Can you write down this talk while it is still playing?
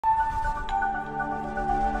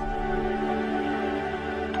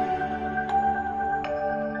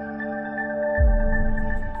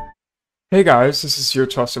Hey guys, this is your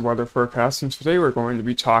trusted weather forecast, and today we're going to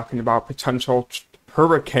be talking about potential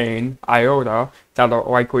hurricane Iota that'll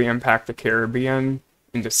likely impact the Caribbean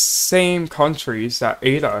in the same countries that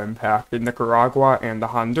Eta impacted, Nicaragua and the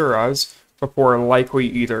Honduras, before likely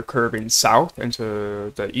either curving south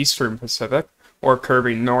into the eastern Pacific or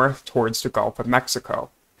curving north towards the Gulf of Mexico.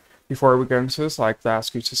 Before we get into this, I'd like to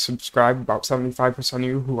ask you to subscribe. About 75% of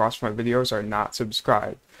you who watch my videos are not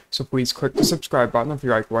subscribed. So please click the subscribe button if you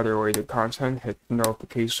like weather-related content, hit the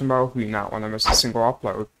notification bell if you do not want to miss a single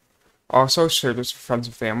upload. Also, share this with friends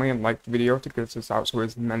and family and like the video to get this out to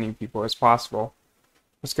as many people as possible.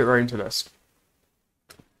 Let's get right into this.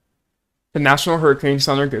 The National Hurricane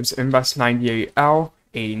Center gives Invest 98L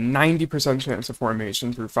a 90% chance of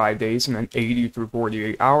formation through 5 days and an 80 through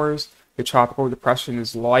 48 hours. A tropical depression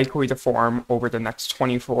is likely to form over the next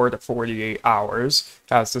 24 to 48 hours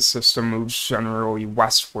as the system moves generally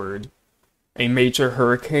westward. A major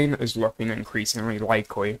hurricane is looking increasingly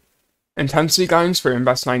likely. Intensity guidance for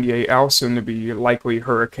Invest 98L soon to be likely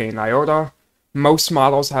Hurricane Iota. Most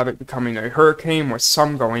models have it becoming a hurricane, with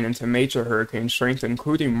some going into major hurricane strength,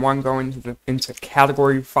 including one going into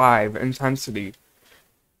Category 5 intensity,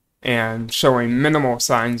 and showing minimal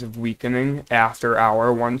signs of weakening after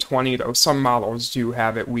hour 120, though some models do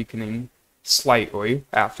have it weakening slightly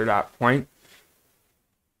after that point.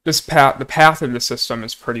 The path of the system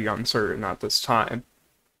is pretty uncertain at this time.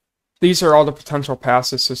 These are all the potential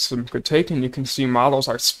paths the system could take, and you can see models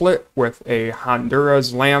are split, with a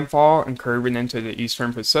Honduras landfall and curving into the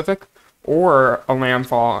eastern Pacific, or a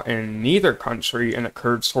landfall in neither country and it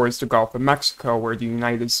curves towards the Gulf of Mexico, where the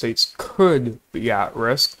United States could be at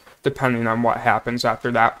risk, depending on what happens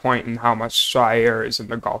after that point and how much dry air is in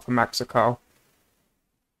the Gulf of Mexico.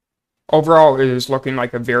 Overall, it is looking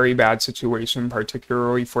like a very bad situation,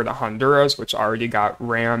 particularly for the Honduras, which already got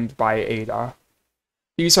rammed by Eta.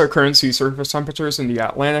 These are current sea surface temperatures in the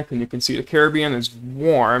Atlantic, and you can see the Caribbean is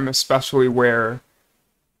warm, especially where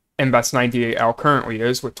Invest 98L currently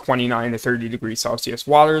is, with 29 to 30 degrees Celsius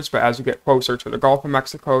waters, but as you get closer to the Gulf of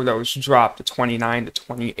Mexico, those drop to 29 to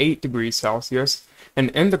 28 degrees Celsius,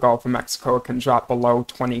 and in the Gulf of Mexico, it can drop below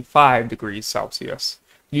 25 degrees Celsius.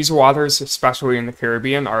 These waters, especially in the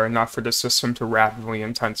Caribbean, are enough for the system to rapidly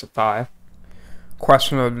intensify.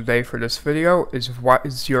 Question of the day for this video is, what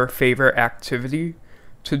is your favorite activity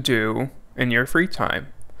to do in your free time?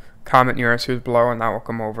 Comment your answers below and I will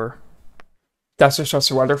come over. That's just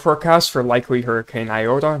a weather forecast for likely Hurricane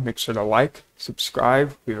Iota. Make sure to like,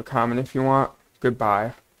 subscribe, leave a comment if you want.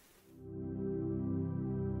 Goodbye.